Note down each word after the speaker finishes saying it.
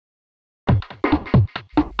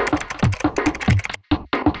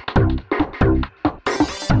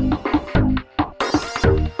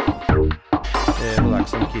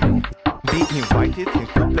Relax, I'm kidding. Be invited in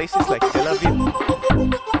cool places like Tel Aviv.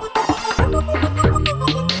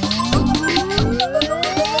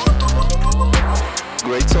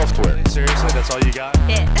 Great software. Seriously, that's all you got?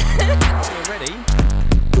 Yeah. You're ready?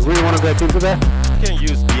 You really want to get into that? You can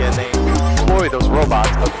use DNA. Boy, those robots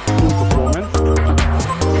have full performance.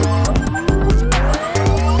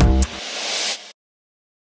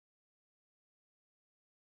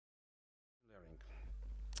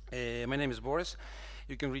 My name is Boris.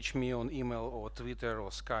 You can reach me on email or Twitter or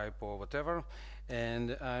Skype or whatever.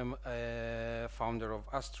 And I'm a founder of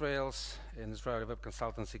RailsIsrael, an Israeli web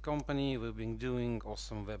consultancy company. We've been doing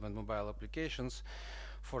awesome web and mobile applications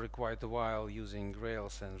for quite a while using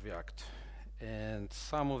Rails and React. And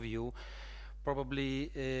some of you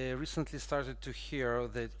probably recently started to hear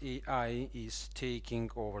that AI is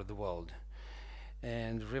taking over the world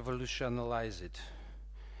and revolutionize it,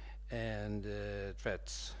 and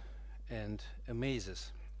threats and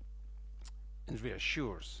amazes and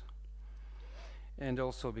reassures and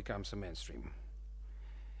also becomes a mainstream.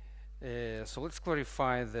 So let's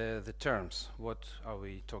clarify the terms. What are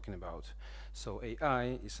we talking about? So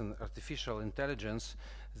AI is an artificial intelligence,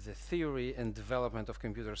 the theory and development of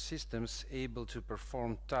computer systems able to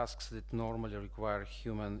perform tasks that normally require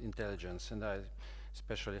human intelligence, and I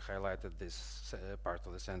especially highlighted this part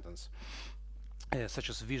of the sentence. Such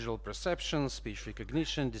as visual perception, speech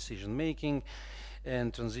recognition, decision making,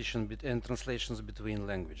 and translations between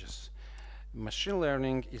languages. Machine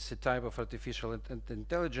learning is a type of artificial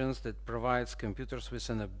intelligence that provides computers with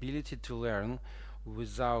an ability to learn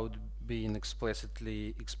without being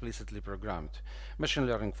explicitly programmed. Machine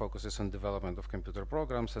learning focuses on development of computer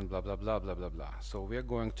programs and blah blah blah blah blah blah. So we are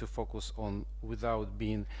going to focus on without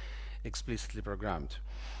being explicitly programmed.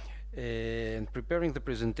 In preparing the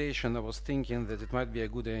presentation, I was thinking that it might be a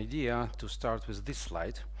good idea to start with this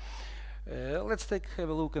slide. Let's have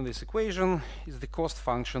a look at this equation. It's the cost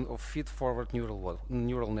function of feed-forward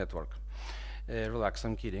neural network. Relax,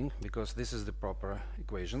 I'm kidding, because this is the proper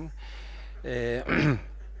equation. And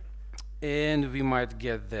we might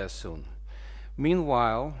get there soon.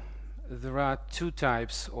 Meanwhile, there are two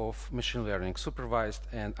types of machine learning, supervised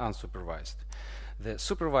and unsupervised. The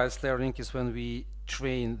supervised learning is when we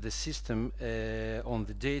train the system on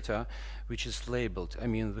the data which is labeled. I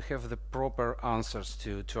mean, we have the proper answers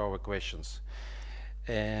to our questions.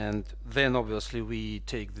 And then obviously we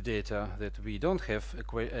take the data that we don't have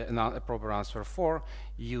a proper answer for,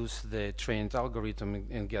 use the trained algorithm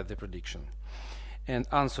and get the prediction. And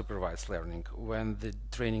unsupervised learning, when the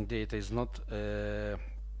training data is not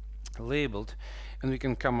labeled, and we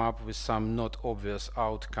can come up with some not obvious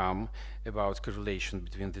outcome about correlation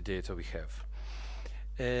between the data we have.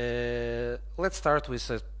 Let's start with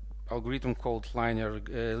an algorithm called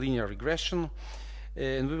linear regression,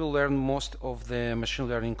 and we will learn most of the machine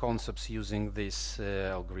learning concepts using this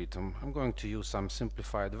algorithm. I'm going to use some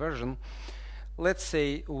simplified version. Let's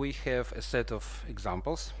say we have a set of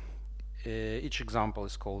examples. Each example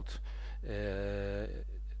is called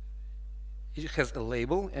it has a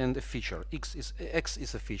label and a feature. X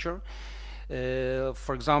is a feature.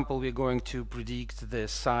 For example, we're going to predict the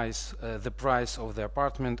size, the price of the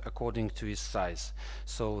apartment according to its size.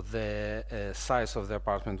 So the size of the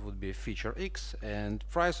apartment would be a feature X, and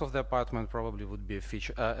price of the apartment probably would be a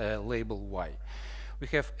feature label Y. We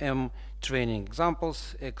have M training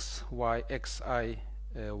examples, X, Y, Xi,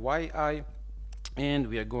 Yi, and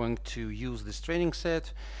we are going to use this training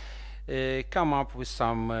set, come up with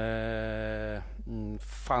some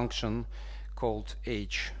function called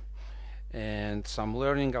H, and some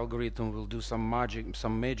learning algorithm will do some magic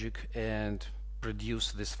and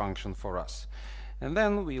produce this function for us. And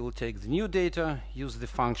then we will take the new data, use the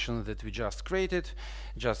function that we just created,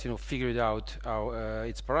 just figure it out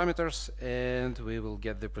its parameters, and we will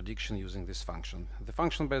get the prediction using this function. The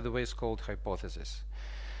function, by the way, is called hypothesis.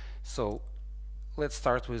 So let's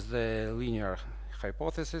start with the linear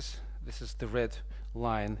hypothesis. This is the red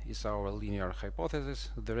line is our linear hypothesis.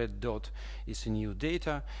 The red dot is new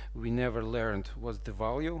data. We never learned what's the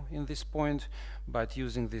value in this point, but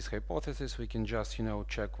using this hypothesis we can just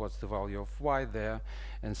check what's the value of Y there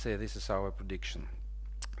and say this is our prediction.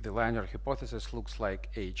 The linear hypothesis looks like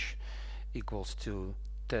H equals to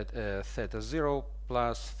theta 0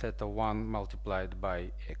 plus theta 1 multiplied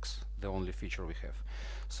by X, the only feature we have.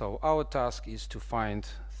 So our task is to find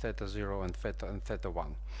theta 0 and theta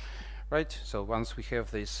 1. Right, so once we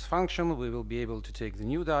have this function, we will be able to take the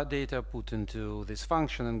new data, put into this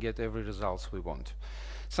function, and get every results we want.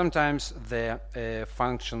 Sometimes the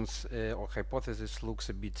functions or hypothesis looks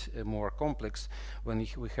a bit more complex when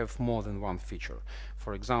we have more than one feature.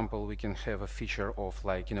 For example, we can have a feature of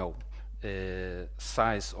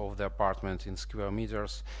size of the apartment in square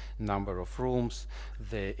meters, number of rooms,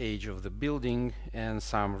 the age of the building, and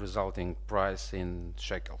some resulting price in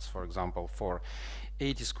shekels. For example, for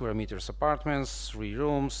 80 square meters apartments, 3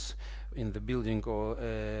 rooms, in the building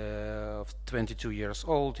of 22 years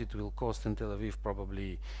old, it will cost in Tel Aviv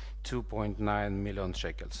probably 2.9 million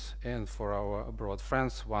shekels. And for our abroad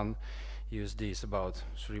friends, 1 USD is about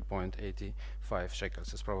 3.85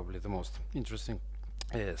 shekels. It's probably the most interesting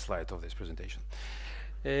slide of this presentation.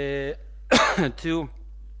 To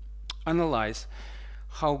analyze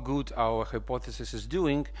how good our hypothesis is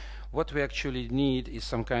doing, what we actually need is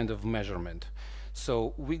some kind of measurement.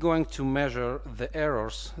 So we're going to measure the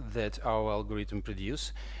errors that our algorithm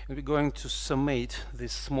produce, and we're going to summate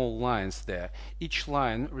these small lines there. Each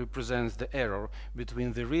line represents the error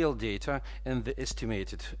between the real data and the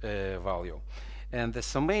estimated value. And the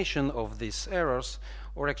summation of these errors,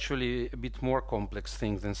 or actually a bit more complex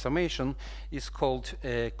thing than summation, is called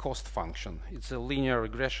a cost function. It's a linear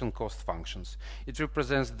regression cost functions. It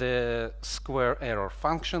represents the square error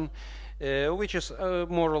function, which is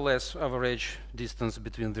more or less average distance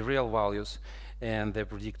between the real values and the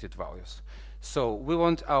predicted values. So we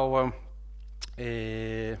want our,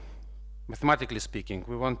 mathematically speaking,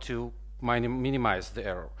 we want to minimize the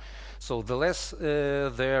error. So the less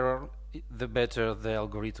the error, the better the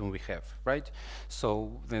algorithm we have, right?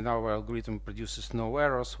 So then our algorithm produces no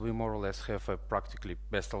errors. We more or less have a practically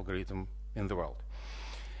best algorithm in the world.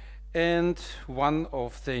 And one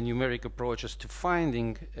of the numeric approaches to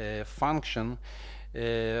finding a function's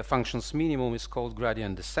minimum is called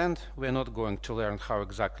gradient descent. We're not going to learn how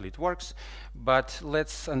exactly it works, but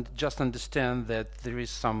let's just understand that there is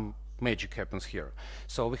some magic happens here.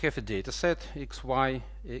 So we have a data set, xy,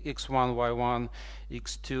 x1, y1,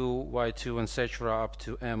 x2, y2, etc. up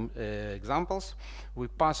to m examples. We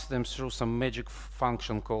pass them through some magic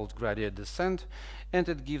function called gradient descent, and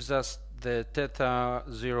it gives us the theta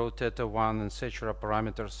 0, theta 1, etc.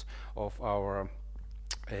 parameters of our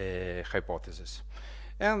hypothesis.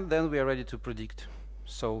 And then we are ready to predict.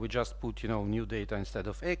 So we just put, new data instead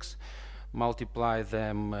of x, multiply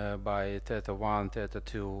them by theta 1, theta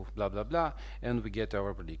 2, blah, blah, blah, and we get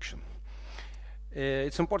our prediction.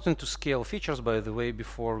 It's important to scale features, by the way,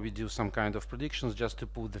 before we do some kind of predictions, just to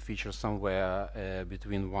put the feature somewhere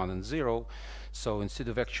between 1 and 0. So instead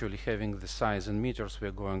of actually having the size in meters,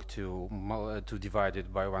 we're going to divide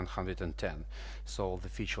it by 110. So the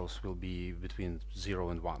features will be between 0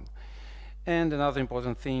 and 1. And another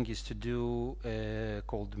important thing is to do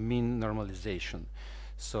called mean normalization,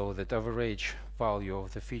 so that average value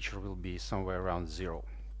of the feature will be somewhere around 0.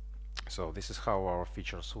 So this is how our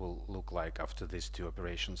features will look like after these two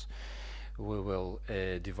operations. We will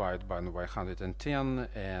divide by 110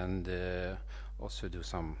 and also do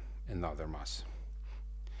some another mass.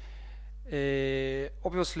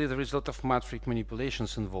 Obviously there is a lot of metric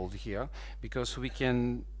manipulations involved here, because we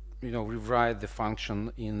can rewrite the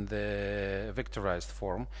function in the vectorized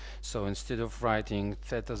form. So instead of writing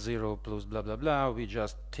theta 0 plus blah blah blah, we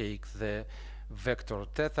just take the vector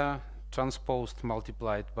theta transposed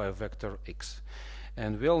multiplied by vector x.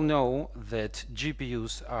 And we all know that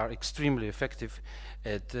GPUs are extremely effective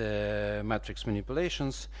at matrix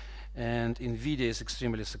manipulations, and NVIDIA is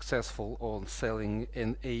extremely successful on selling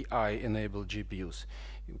an AI-enabled GPUs.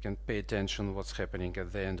 You can pay attention what's happening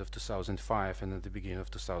at the end of 2005 and at the beginning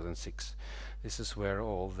of 2006. This is where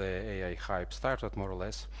all the AI hype started, more or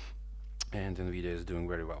less, and NVIDIA is doing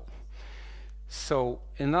very well. So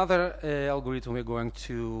another algorithm we're going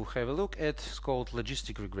to have a look at is called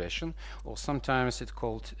logistic regression, or sometimes it's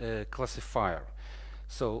called classifier.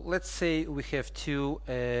 So let's say we have two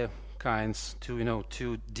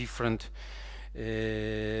different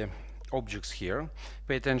objects here.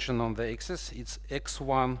 Pay attention on the axis. It's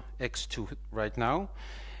x1, x2 right now,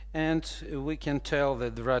 and we can tell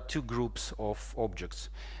that there are two groups of objects.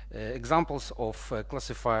 Examples of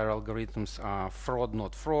classifier algorithms are fraud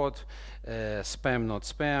not fraud, spam not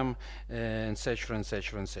spam, etc,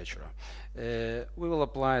 etc, etc. We will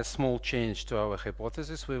apply a small change to our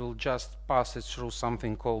hypothesis. We will just pass it through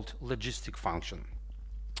something called logistic function.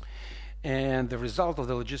 And the result of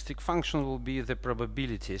the logistic function will be the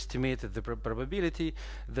probability, estimated the probability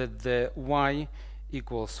that the y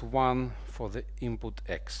equals 1 for the input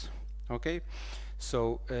x. Okay?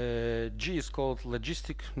 So G is called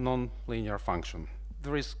logistic non-linear function.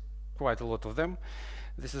 There is quite a lot of them.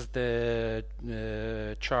 This is the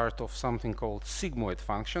chart of something called sigmoid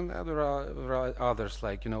function. There are others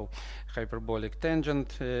like hyperbolic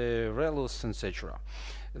tangent, RailsIsrael, etc.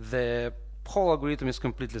 The whole algorithm is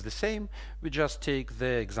completely the same. We just take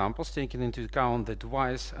the examples, taking into account that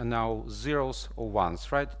y's are now zeros or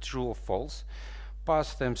ones, right? True or false.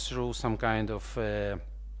 Pass them through some kind of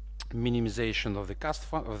minimization of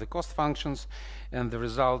the cost functions, and the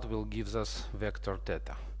result will give us vector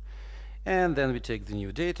theta. And then we take the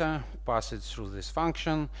new data, pass it through this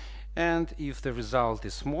function, and if the result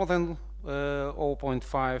is more than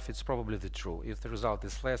 0.5, it's probably the true. If the result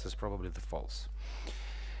is less, it's probably the false.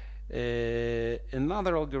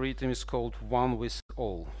 Another algorithm is called one with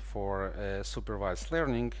all for supervised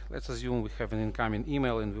learning. Let's assume we have an incoming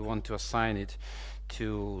email and we want to assign it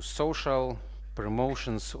to social,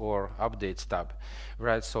 promotions, or updates tab,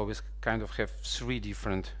 right? So we kind of have three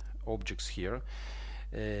different objects here,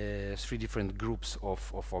 three different groups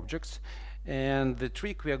of objects. And the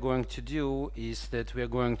trick we are going to do is that we are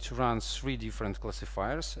going to run three different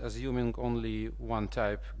classifiers, assuming only one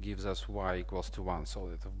type gives us y equals to 1. So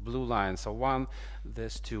the blue lines are 1,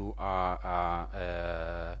 these two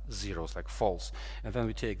are zeros, like false. And then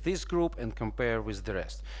we take this group and compare with the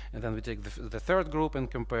rest. And then we take the third group and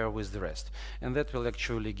compare with the rest. And that will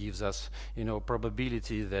actually gives us, you know,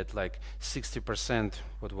 probability that like 60%,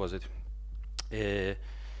 what was it?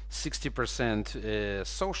 60%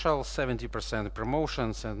 social, 70%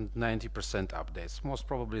 promotions, and 90% updates. Most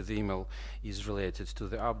probably the email is related to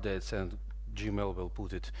the updates, and Gmail will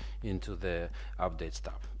put it into the updates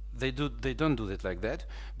tab. They don't do it like that,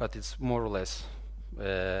 but it's more or less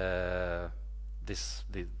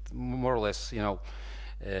more or less, you know,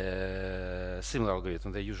 similar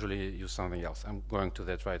algorithm. They usually use something else. I'm going to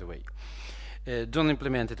that right away. Don't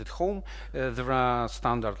implement it at home. There are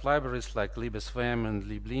standard libraries like libsvm and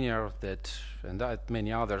liblinear and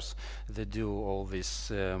many others that do all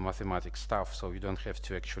this mathematics stuff, so you don't have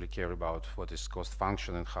to actually care about what is cost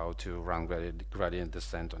function and how to run gradient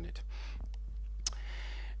descent on it.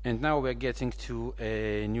 And now we're getting to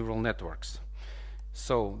neural networks.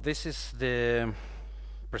 So this is the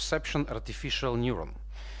perception artificial neuron.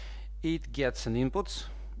 It gets an input,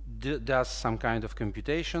 does some kind of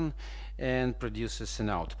computation, and produces an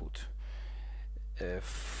output.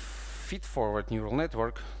 Feed-forward neural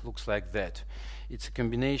network looks like that. It's a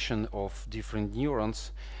combination of different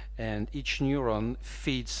neurons, and each neuron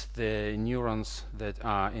feeds the neurons that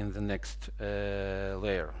are in the next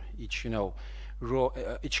layer. Each, you know,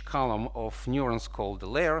 each column of neurons called a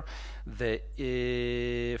layer.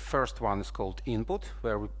 The first one is called input,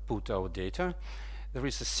 where we put our data. There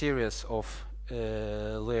is a series of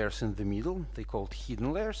layers in the middle, they called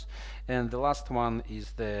hidden layers, and the last one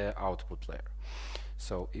is the output layer.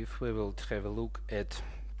 So if we will have a look at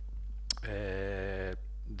the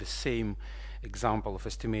same example of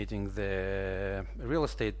estimating the real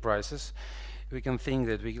estate prices, we can think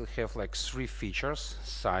that we will have like three features: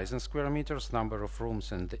 size in square meters, number of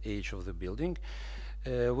rooms, and the age of the building.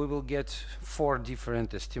 We will get 4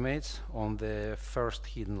 different estimates on the first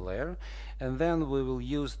hidden layer, and then we will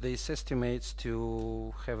use these estimates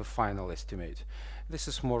to have a final estimate. This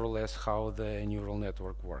is more or less how the neural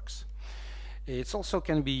network works. It also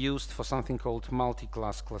can be used for something called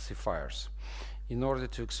multi-class classifiers. In order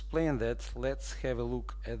to explain that, let's have a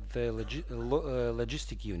look at the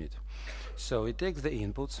logistic unit. So it takes the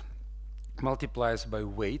inputs, multiplies by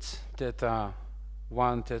weights, theta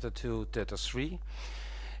 1, theta 2, theta 3.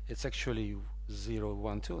 It's actually 0,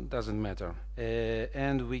 1, 2, doesn't matter.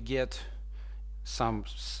 And we get some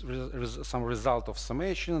result of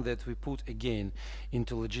summation that we put again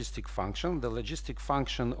into logistic function. The logistic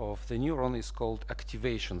function of the neuron is called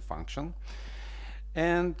activation function.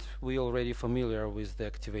 And we already familiar with the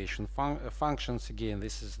activation functions. Again,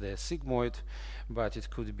 this is the sigmoid, but it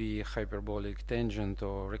could be hyperbolic tangent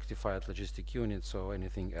or rectified logistic units or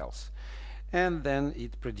anything else. And then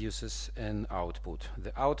it produces an output.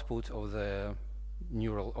 The output of the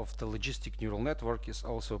logistic neural network is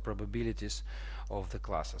also probabilities of the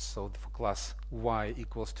classes. So for class y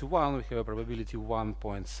equals to 1, we have a probability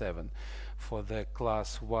 1.7. For the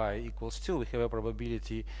class y equals 2, we have a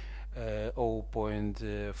probability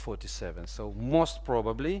 0.47. So most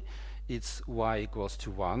probably it's y equals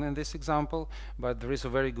to 1 in this example, but there is a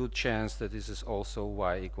very good chance that this is also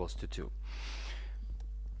y equals to 2.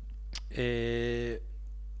 A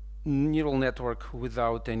neural network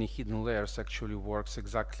without any hidden layers actually works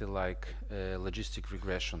exactly like logistic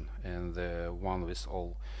regression and the one with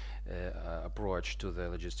all approach to the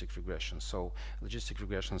logistic regression. So logistic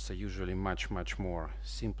regressions are usually much more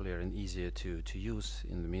simpler and easier to use,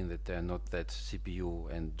 in the mean that they're not that CPU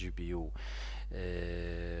and GPU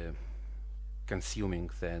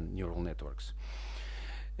consuming than neural networks.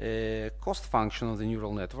 Cost function of the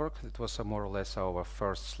neural network, that was more or less our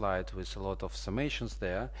first slide with a lot of summations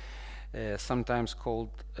there. sometimes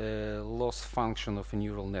called loss function of a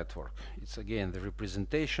neural network. It's again the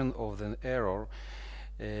representation of the error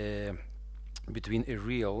between a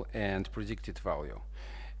real and predicted value.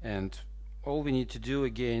 And all we need to do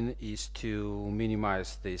again is to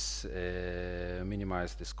minimize this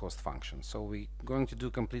cost function. So we're going to do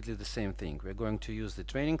completely the same thing. We're going to use the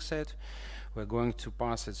training set, we're going to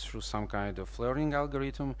pass it through some kind of learning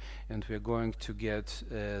algorithm, and we're going to get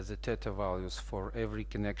the theta values for every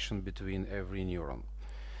connection between every neuron.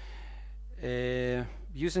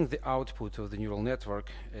 Using the output of the neural network,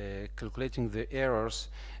 calculating the errors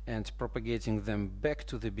and propagating them back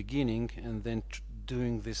to the beginning, and then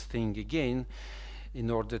doing this thing again in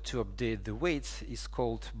order to update the weights is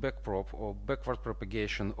called backprop, or backward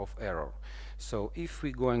propagation of error. So if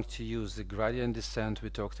we're going to use the gradient descent we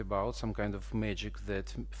talked about, some kind of magic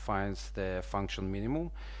that finds the function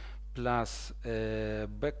minimum, plus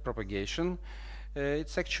back propagation,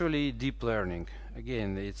 it's actually deep learning.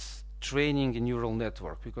 Again, it's training a neural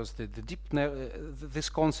network, because the this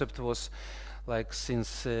concept was like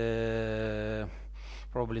since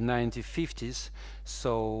probably 1950s,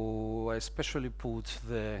 so I especially put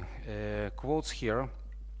the quotes here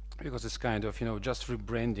because it's kind of, you know, just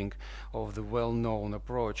rebranding of the well-known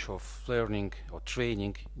approach of learning or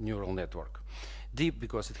training neural network. Deep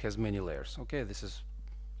because it has many layers. Okay, this is,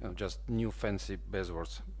 you know, just new fancy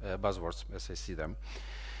buzzwords as I see them.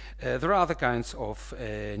 There are other kinds of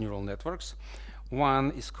neural networks.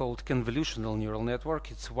 One is called convolutional neural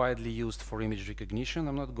network. It's widely used for image recognition.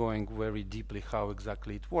 I'm not going very deeply how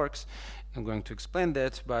exactly it works. I'm going to explain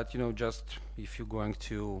that, but, you know, just if you're going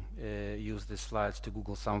to use the slides to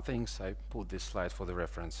Google some things, I put this slide for the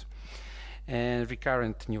reference. And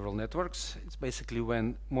recurrent neural networks, it's basically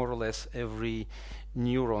when more or less every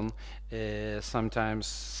neuron sometimes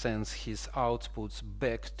sends his outputs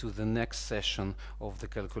back to the next session of the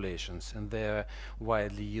calculations, and they're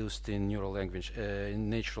widely used in neural language, in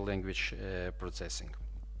natural language processing.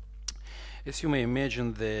 As you may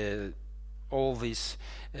imagine, all this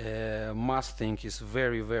math thing is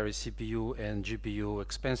very, very CPU and GPU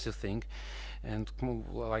expensive thing. And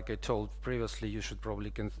like I told previously, you should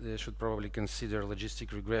probably consider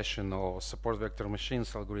logistic regression or support vector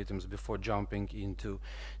machines algorithms before jumping into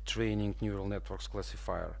training neural networks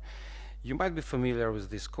classifier. You might be familiar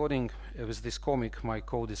with this coding, with this comic, My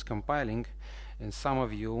Code is Compiling, and some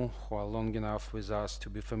of you who are long enough with us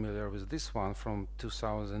to be familiar with this one from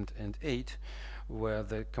 2008, where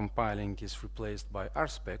the compiling is replaced by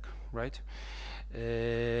RSpec, right?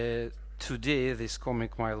 Today this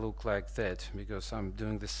comic might look like that, because I'm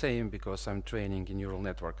doing the same, because I'm training a neural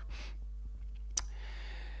network.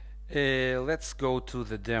 Let's go to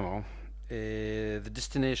the demo. The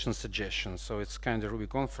destination suggestion. So it's kind of Ruby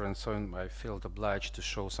conference, so I felt obliged to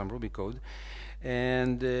show some Ruby code.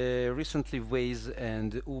 And recently Waze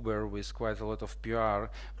and Uber, with quite a lot of PR,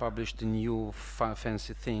 published a new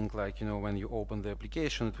fancy thing, like, you know, when you open the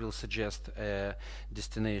application, it will suggest a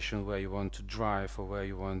destination where you want to drive or where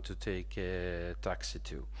you want to take a taxi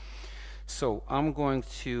to. So I'm going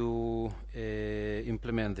to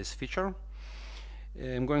implement this feature.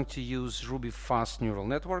 I'm going to use Ruby fast neural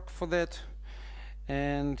network for that,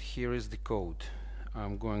 and here is the code.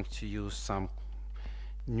 I'm going to use some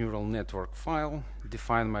neural network file,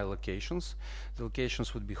 define my locations. The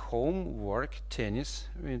locations would be home, work, tennis,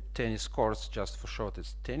 tennis courts, just for short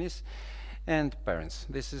it's tennis, and parents.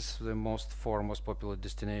 This is the most popular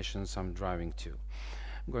destinations I'm driving to.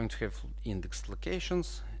 I'm going to have indexed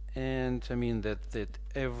locations, and I mean that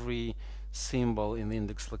every symbol in the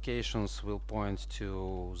index locations will point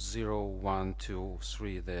to 0, 1, 2,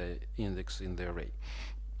 3, the index in the array.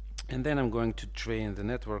 And then I'm going to train the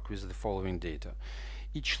network with the following data.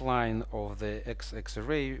 Each line of the XX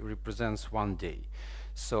array represents one day.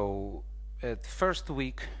 So at first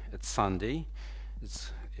week, at Sunday,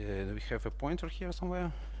 it's, we have a pointer here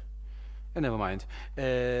somewhere? Never mind.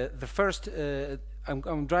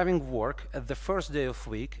 I'm driving work at the first day of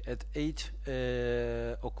week at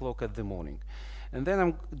 8 o'clock at the morning. And then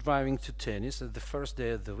I'm driving to tennis at the first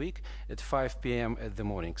day of the week at 5 p.m. at the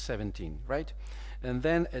morning, 17, right? And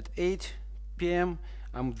then at 8 p.m.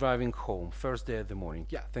 I'm driving home, first day of the morning.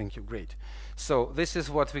 Yeah, thank you, great. So this is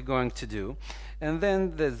what we're going to do. And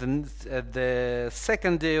then the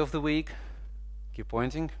second day of the week, keep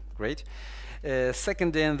pointing, great.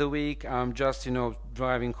 Second day in the week, I'm just, you know,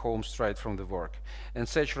 driving home straight from the work,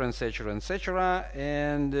 etc., etc., etc.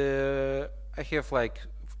 And I have, like,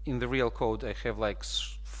 in the real code, I have like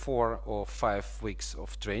 4 or 5 weeks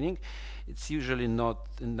of training. it's usually not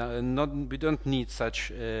we don't need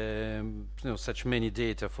such such many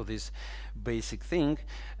data for this basic thing,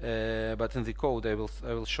 but in the code I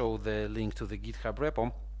will show the link to the GitHub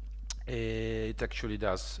repo. It actually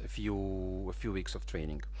does a few weeks of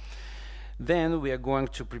training. Then we are going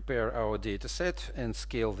to prepare our data set and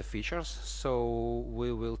scale the features. So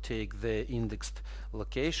we will take the indexed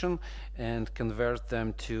location and convert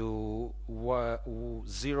them to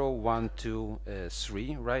 0, 1, 2,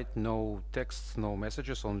 3, right? No texts, no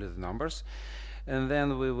messages, only the numbers. And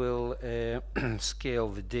then we will scale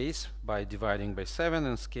the days by dividing by 7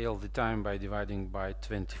 and scale the time by dividing by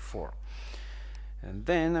 24. And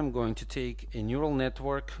then I'm going to take a neural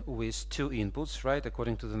network with 2 inputs, right,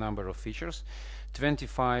 according to the number of features,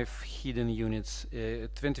 25 hidden units,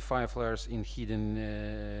 25 layers in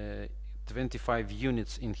hidden, 25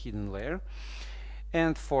 units in hidden layer,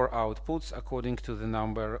 and 4 outputs according to the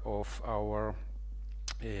number of our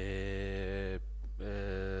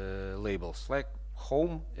labels, like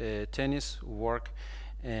home, tennis, work,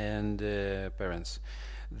 and parents.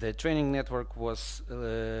 The training network was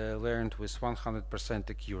learned with 100%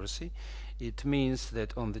 accuracy. It means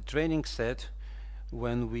that on the training set,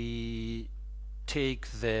 when we take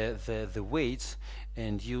the weights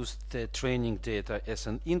and use the training data as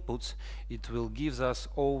an inputs, it will give us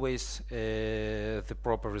always the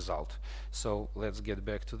proper result. So let's get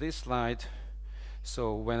back to this slide.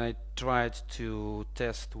 So when I tried to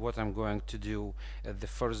test what I'm going to do at the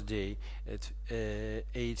first day at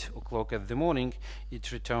 8 o'clock at the morning,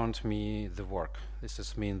 it returned me the work. This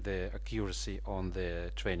is mean the accuracy on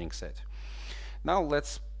the training set. Now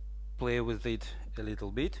let's play with it a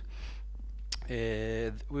little bit.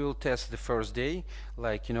 We will test the first day,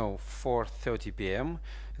 like 4:30 p.m.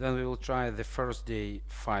 Then we will try the first day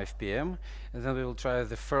 5 p.m. and then we will try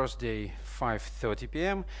the first day 5:30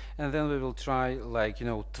 p.m. and then we will try like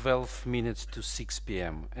 12 minutes to 6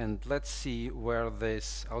 p.m. and let's see where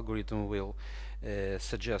this algorithm will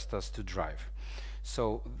suggest us to drive.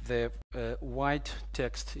 So the white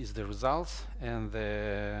text is the results, and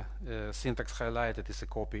the syntax highlighted is a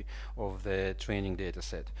copy of the training data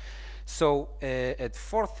set. So at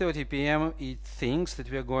 4:30 p.m. it thinks that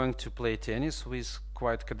we are going to play tennis with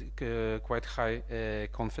quite high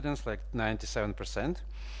confidence, like 97%.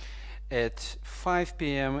 At 5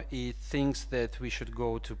 p.m. it thinks that we should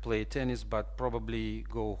go to play tennis, but probably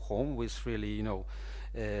go home with really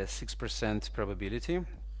 6% probability.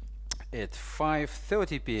 At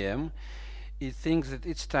 5:30 p.m. it thinks that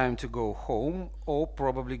it's time to go home or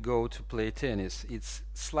probably go to play tennis. It's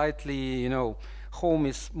slightly, home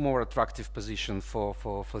is more attractive position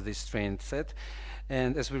for this trained set.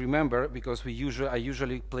 And as we remember, because I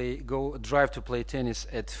usually drive to play tennis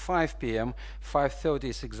at 5 p.m., 5:30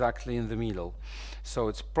 is exactly in the middle. So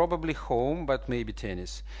it's probably home, but maybe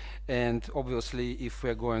tennis. And obviously, if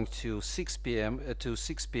we're going to 6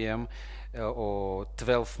 p.m. Or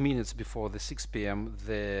 12 minutes before the 6 p.m.,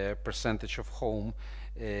 the percentage of home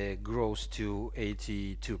grows to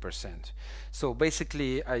 82%. So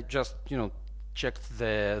basically, I just checked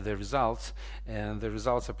the results, and the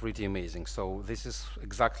results are pretty amazing. So this is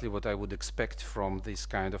exactly what I would expect from this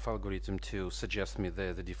kind of algorithm to suggest me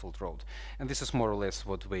the default road. And this is more or less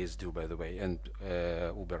what Waze do, by the way, and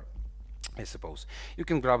Uber, I suppose. You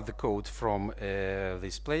can grab the code from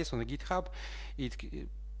this place on the GitHub.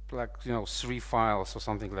 Like 3 files or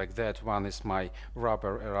something like that. One is my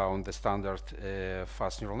wrapper around the standard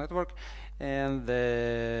fast neural network, and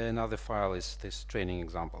another file is this training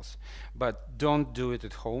examples. But don't do it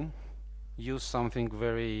at home. Use something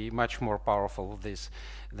much more powerful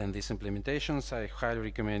than these implementations. I highly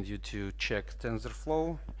recommend you to check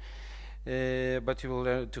TensorFlow, but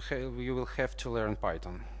you will have to learn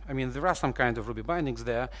Python. I mean, there are some kind of Ruby bindings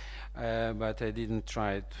there, but I didn't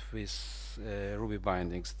try it with Ruby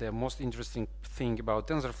bindings. The most interesting thing about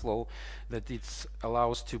TensorFlow that it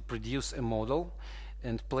allows to produce a model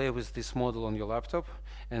and play with this model on your laptop,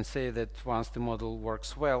 and say that once the model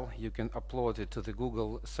works well, you can upload it to the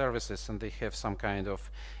Google services, and they have some kind of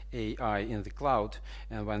AI in the cloud,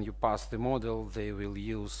 and when you pass the model, they will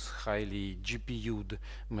use highly GPU'd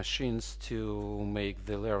machines to make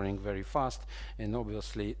the learning very fast, and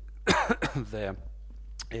obviously the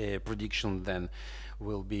prediction then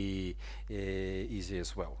will be easy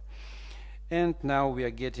as well. And now we are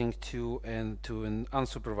getting to an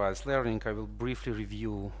unsupervised learning. I will briefly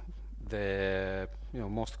review the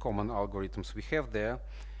most common algorithms we have there.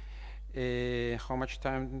 How much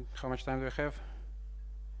time do we have,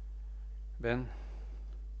 Ben?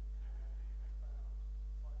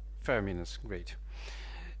 5 minutes. Great.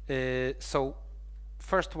 So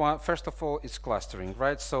first of all, it's clustering,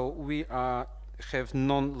 right? So we are have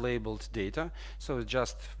non-labeled data, so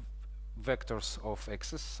just vectors of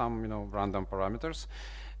X's, some random parameters,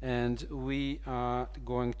 and we are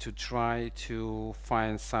going to try to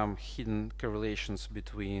find some hidden correlations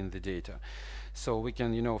between the data. So we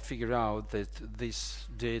can figure out that this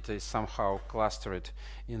data is somehow clustered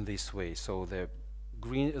in this way. So the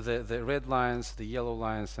red lines, the yellow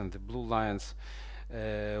lines, and the blue lines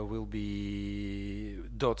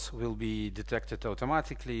dots will be detected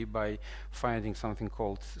automatically by finding something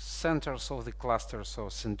called centers of the clusters, or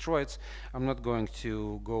centroids. I'm not going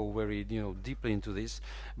to go very deeply into this,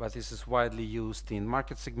 but this is widely used in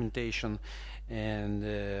market segmentation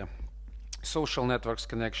and social networks,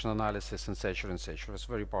 connection analysis, etc., etc. It's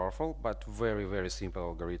very powerful, but very, very simple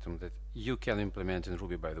algorithm that you can implement in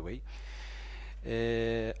Ruby, by the way.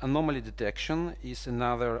 Anomaly detection is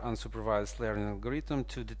another unsupervised learning algorithm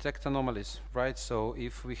to detect anomalies, right? So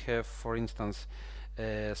if we have, for instance,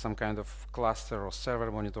 some kind of cluster or server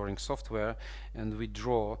monitoring software, and we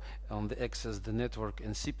draw on the axis the network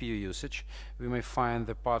and CPU usage, we may find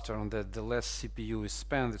the pattern that the less CPU is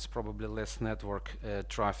spent, it's probably less network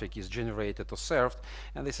traffic is generated or served,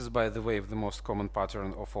 and this is, by the way, the most common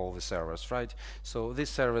pattern of all the servers, right? So these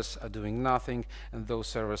servers are doing nothing, and those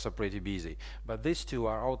servers are pretty busy, but these two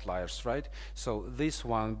are outliers, right? So this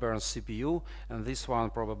one burns CPU, and this one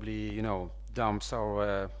probably dumps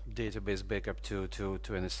our database backup to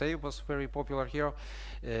NSA, was very popular here.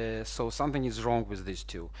 So something is wrong with these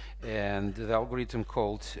two, and the algorithm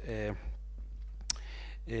called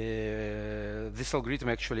this algorithm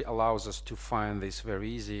actually allows us to find this very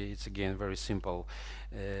easy. It's again very simple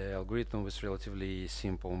algorithm with relatively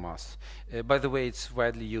simple math. By the way, it's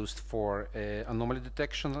widely used for anomaly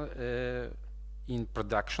detection in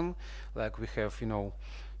production, like we have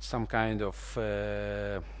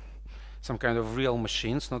some kind of real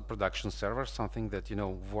machines, not production servers, something that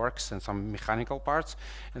works, and some mechanical parts,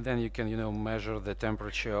 and then you can measure the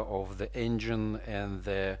temperature of the engine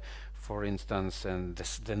and for instance, and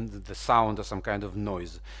the sound or some kind of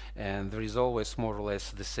noise, and there is always more or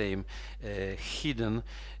less the same hidden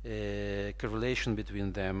correlation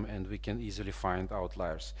between them, and we can easily find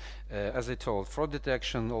outliers. As I told, fraud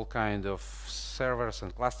detection, all kind of servers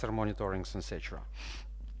and cluster monitorings, etc.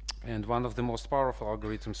 And one of the most powerful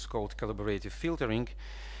algorithms called collaborative filtering.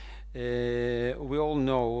 We all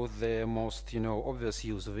know the most obvious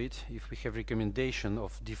use of it. If we have recommendation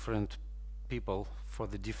of different people for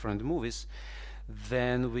the different movies,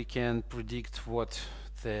 then we can predict what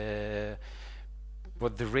the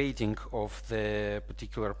rating of the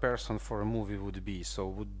particular person for a movie would be. So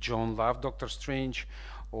would John love Doctor Strange,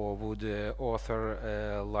 or would the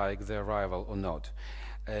author like The Arrival or not?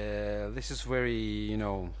 This is very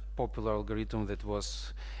popular algorithm that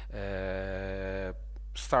was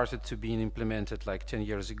started to be implemented like 10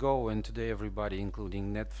 years ago, and today everybody,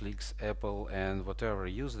 including Netflix, Apple, and whatever,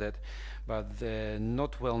 use that. But the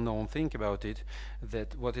not well-known thing about it,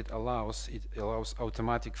 that what it allows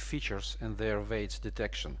automatic features and their weights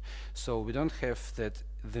detection. So we don't have that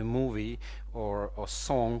the movie or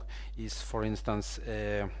song is, for instance,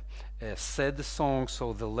 a sad song,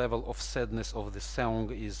 so the level of sadness of the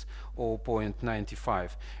song is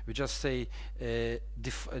 0.95. We just say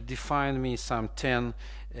define me some 10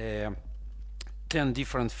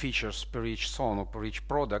 different features per each song or per each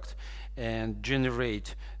product, and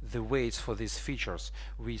generate the weights for these features.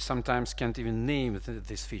 We sometimes can't even name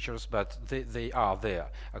these features, but they are there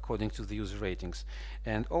according to the user ratings.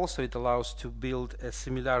 And also it allows to build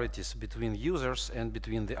similarities between users and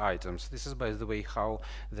between the items. This is, by the way, how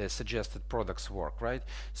the suggested products work, right?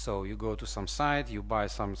 So you go to some site, you buy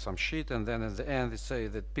some shit, and then at the end they say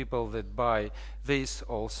that people that buy this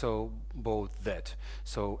also bought that.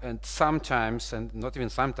 So, and sometimes, and not even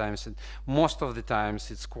sometimes, and most of the times,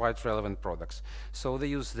 it's quite relevant products. So they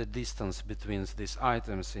use the distance between these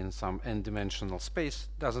items in some n-dimensional space.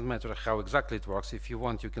 Doesn't matter how exactly it works. If you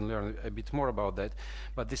want, you can learn a bit more about that.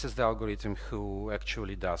 But this is the algorithm who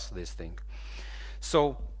actually does this thing.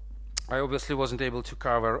 So I obviously wasn't able to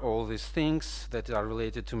cover all these things that are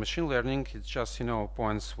related to machine learning. It's just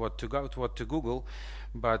points what to Google.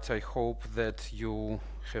 But I hope that you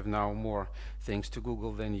have now more things to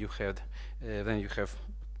Google than you have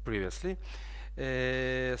previously.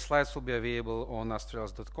 Slides will be available on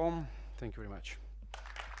astrails.com. Thank you very much.